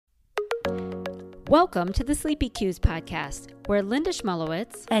Welcome to the Sleepy Cues podcast, where Linda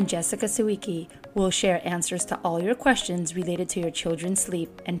Schmulowitz and Jessica Sawicki will share answers to all your questions related to your children's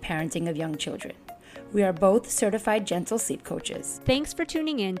sleep and parenting of young children. We are both certified gentle sleep coaches. Thanks for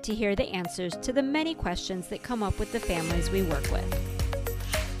tuning in to hear the answers to the many questions that come up with the families we work with.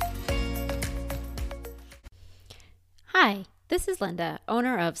 Hi, this is Linda,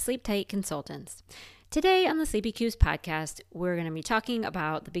 owner of Sleep Tight Consultants. Today on the Sleepy Cues podcast, we're going to be talking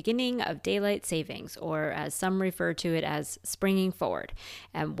about the beginning of daylight savings, or as some refer to it as springing forward,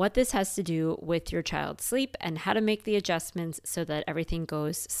 and what this has to do with your child's sleep and how to make the adjustments so that everything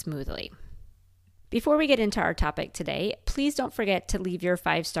goes smoothly. Before we get into our topic today, please don't forget to leave your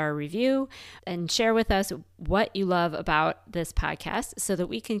 5-star review and share with us what you love about this podcast so that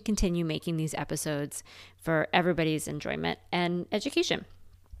we can continue making these episodes for everybody's enjoyment and education.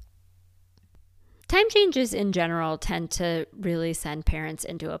 Time changes in general tend to really send parents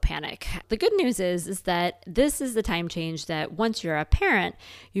into a panic. The good news is that this is the time change that once you're a parent,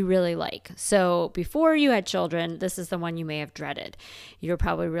 you really like. So before you had children, this is the one you may have dreaded. You're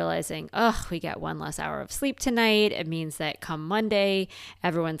probably realizing, we get one less hour of sleep tonight. It means that come Monday,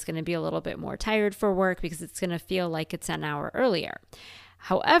 everyone's going to be a little bit more tired for work because it's going to feel like it's an hour earlier.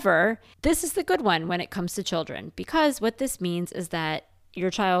 However, this is the good one when it comes to children, because what this means is that your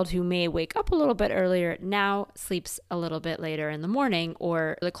child who may wake up a little bit earlier now sleeps a little bit later in the morning,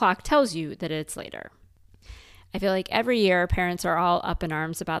 or the clock tells you that it's later. I feel like every year parents are all up in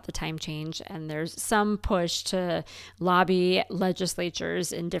arms about the time change, and there's some push to lobby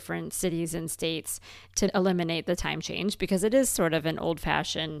legislatures in different cities and states to eliminate the time change because it is sort of an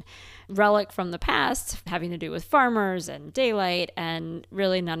old-fashioned relic from the past having to do with farmers and daylight, and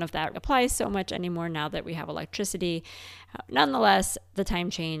really none of that applies so much anymore now that we have electricity. Nonetheless, the time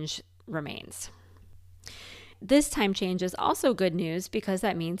change remains. This time change is also good news because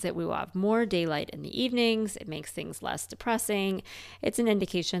that means that we will have more daylight in the evenings. It makes things less depressing. It's an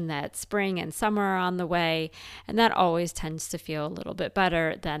indication that spring and summer are on the way, and that always tends to feel a little bit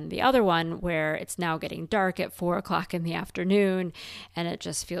better than the other one where it's now getting dark at 4 o'clock in the afternoon and it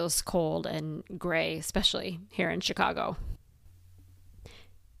just feels cold and gray, especially here in Chicago.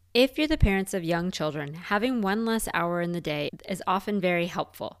 If you're the parents of young children, having one less hour in the day is often very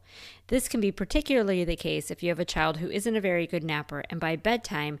helpful. This can be particularly the case if you have a child who isn't a very good napper, and by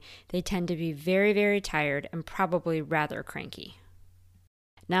bedtime, they tend to be very, very tired and probably rather cranky.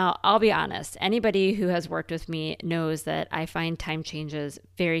 Now, I'll be honest, anybody who has worked with me knows that I find time changes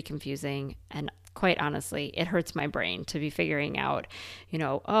very confusing, and quite honestly, it hurts my brain to be figuring out,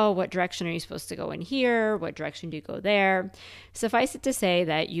 what direction are you supposed to go in here? What direction do you go there? Suffice it to say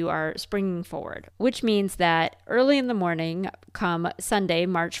that you are springing forward, which means that early in the morning, come Sunday,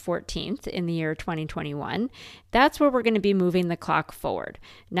 March 14th in the year 2021, that's where we're going to be moving the clock forward.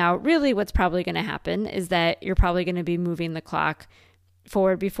 Now, really what's probably going to happen is that you're probably going to be moving the clock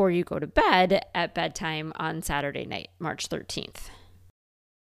forward before you go to bed at bedtime on Saturday night, March 13th.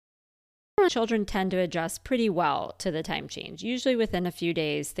 Children tend to adjust pretty well to the time change. Usually within a few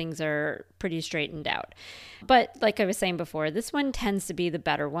days, things are pretty straightened out. But like I was saying before, this one tends to be the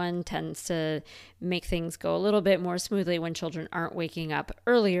better one, tends to make things go a little bit more smoothly when children aren't waking up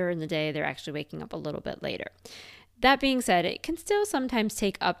earlier in the day. They're actually waking up a little bit later. That being said, it can still sometimes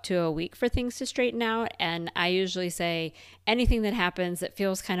take up to a week for things to straighten out, and I usually say anything that happens that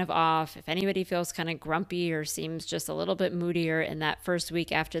feels kind of off, if anybody feels kind of grumpy or seems just a little bit moodier in that first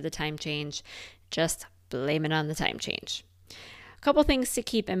week after the time change, just blame it on the time change. A couple things to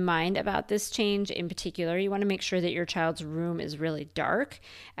keep in mind about this change in particular. You want to make sure that your child's room is really dark.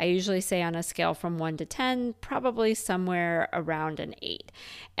 I usually say on a scale from 1 to 10, probably somewhere around an 8.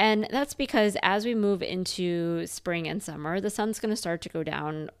 And that's because as we move into spring and summer, the sun's going to start to go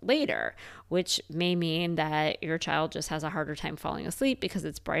down later, which may mean that your child just has a harder time falling asleep because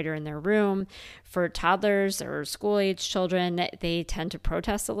it's brighter in their room. For toddlers or school-age children, they tend to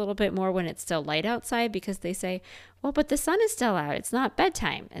protest a little bit more when it's still light outside because they say, well, but the sun is still out. It's not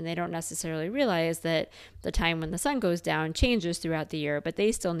bedtime. And they don't necessarily realize that the time when the sun goes down changes throughout the year, but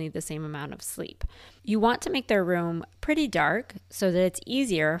they still need the same amount of sleep. You want to make their room pretty dark so that it's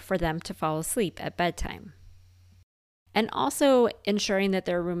easier for them to fall asleep at bedtime. And also ensuring that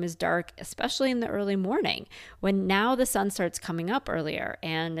their room is dark, especially in the early morning, when now the sun starts coming up earlier.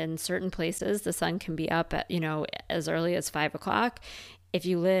 And in certain places, the sun can be up at, as early as 5 o'clock. If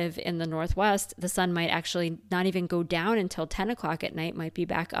you live in the Northwest, the sun might actually not even go down until 10 o'clock at night, might be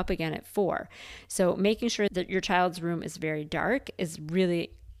back up again at 4. So making sure that your child's room is very dark is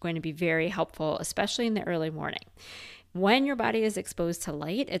really going to be very helpful, especially in the early morning. When your body is exposed to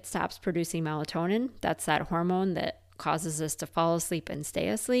light, it stops producing melatonin. That's that hormone that causes us to fall asleep and stay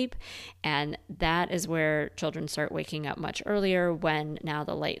asleep. And that is where children start waking up much earlier when now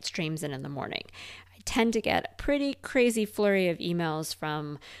the light streams in the morning. I tend to get a pretty crazy flurry of emails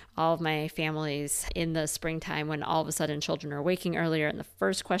from all of my families in the springtime when all of a sudden children are waking earlier. And the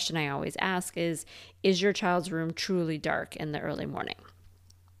first question I always ask is your child's room truly dark in the early morning?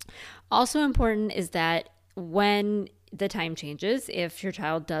 Also important is that when the time changes, if your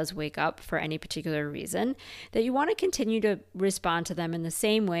child does wake up for any particular reason, that you want to continue to respond to them in the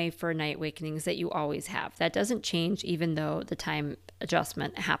same way for night awakenings that you always have. That doesn't change even though the time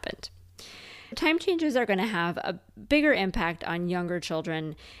adjustment happened. Time changes are going to have a bigger impact on younger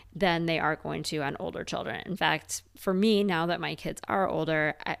children than they are going to on older children. In fact, for me, now that my kids are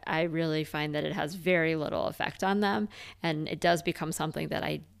older, I really find that it has very little effect on them, and it does become something that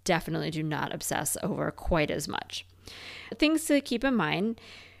I definitely do not obsess over quite as much. Things to keep in mind: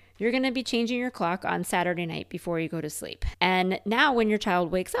 you're going to be changing your clock on Saturday night before you go to sleep. And now when your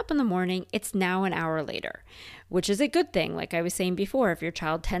child wakes up in the morning, it's now an hour later, which is a good thing. Like I was saying before, if your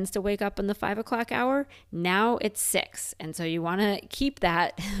child tends to wake up in the 5 o'clock hour, now it's 6. And so you want to keep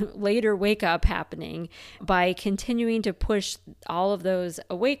that later wake up happening by continuing to push all of those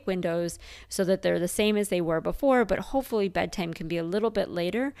awake windows so that they're the same as they were before, but hopefully bedtime can be a little bit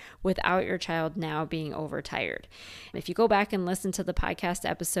later without your child now being overtired. If you go back and listen to the podcast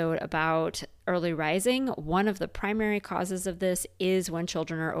episode about early rising, one of the primary causes of this is when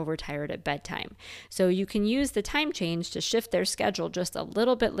children are overtired at bedtime. So you can use the time change to shift their schedule just a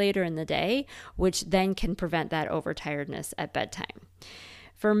little bit later in the day, which then can prevent that overtiredness at bedtime.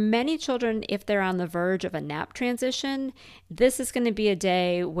 For many children, if they're on the verge of a nap transition, this is going to be a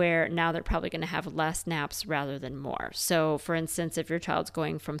day where now they're probably going to have less naps rather than more. So for instance, if your child's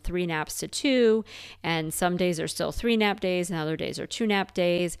going from 3 naps to 2, and some days are still 3 nap days and other days are 2 nap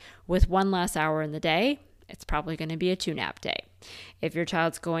days, with 1 less hour in the day, it's probably going to be a 2 nap day. If your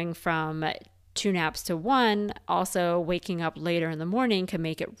child's going from 2 naps to 1, also waking up later in the morning can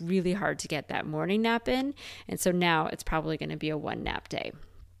make it really hard to get that morning nap in. And so now it's probably going to be a 1 nap day.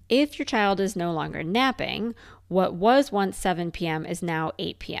 If your child is no longer napping, what was once 7 p.m. is now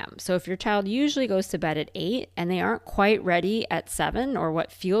 8 p.m. So if your child usually goes to bed at 8 and they aren't quite ready at 7, or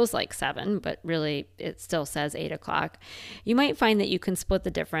what feels like 7, but really it still says 8 o'clock, you might find that you can split the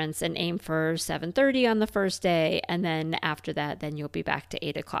difference and aim for 7:30 on the first day. And then after that, then you'll be back to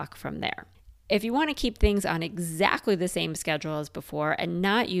 8 o'clock from there. If you want to keep things on exactly the same schedule as before and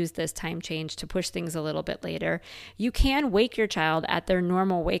not use this time change to push things a little bit later, you can wake your child at their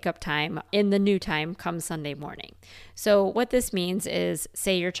normal wake up time in the new time come Sunday morning. So what this means is,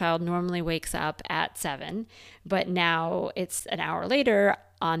 say your child normally wakes up at 7, but now it's an hour later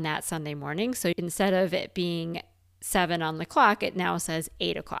on that Sunday morning. So instead of it being 7 on the clock, it now says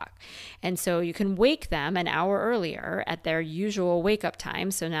 8 o'clock. And so you can wake them an hour earlier at their usual wake up time.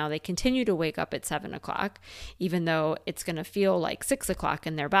 So now they continue to wake up at 7 o'clock, even though it's going to feel like 6 o'clock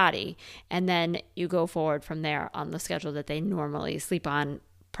in their body. And then you go forward from there on the schedule that they normally sleep on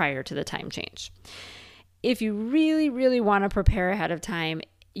prior to the time change. If you really, really want to prepare ahead of time,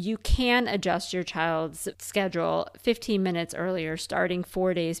 you can adjust your child's schedule 15 minutes earlier, starting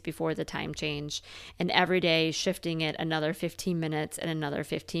 4 days before the time change, and every day shifting it another 15 minutes and another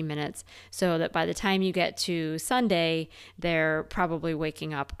 15 minutes, so that by the time you get to Sunday, they're probably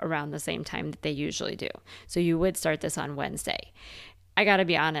waking up around the same time that they usually do. So you would start this on Wednesday. I got to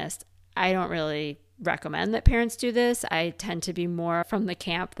be honest, I don't really recommend that parents do this. I tend to be more from the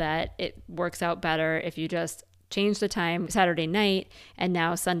camp that it works out better if you just change the time Saturday night, and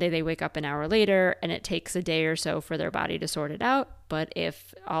now Sunday they wake up an hour later, and it takes a day or so for their body to sort it out. But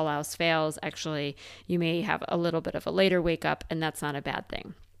if all else fails, actually, you may have a little bit of a later wake up, and that's not a bad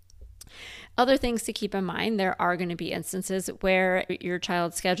thing. Other things to keep in mind: there are going to be instances where your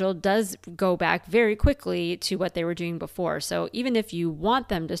child's schedule does go back very quickly to what they were doing before. So even if you want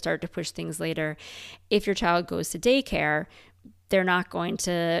them to start to push things later, if your child goes to daycare, they're not going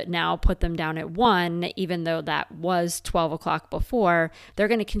to now put them down at 1, even though that was 12 o'clock before. They're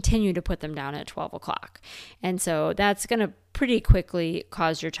going to continue to put them down at 12 o'clock. And so that's going to pretty quickly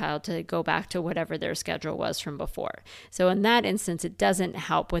cause your child to go back to whatever their schedule was from before. So in that instance, it doesn't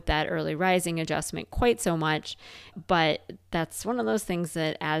help with that early rising adjustment quite so much. But that's one of those things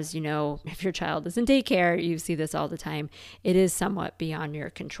that, as you know, if your child is in daycare, you see this all the time, it is somewhat beyond your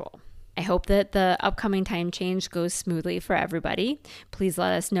control. I hope that the upcoming time change goes smoothly for everybody. Please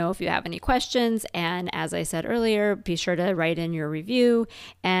let us know if you have any questions. And as I said earlier, be sure to write in your review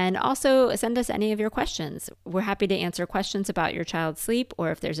and also send us any of your questions. We're happy to answer questions about your child's sleep, or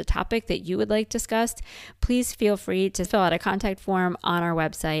if there's a topic that you would like discussed, please feel free to fill out a contact form on our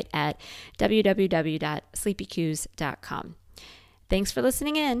website at www.sleepycues.com. Thanks for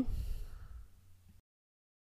listening in.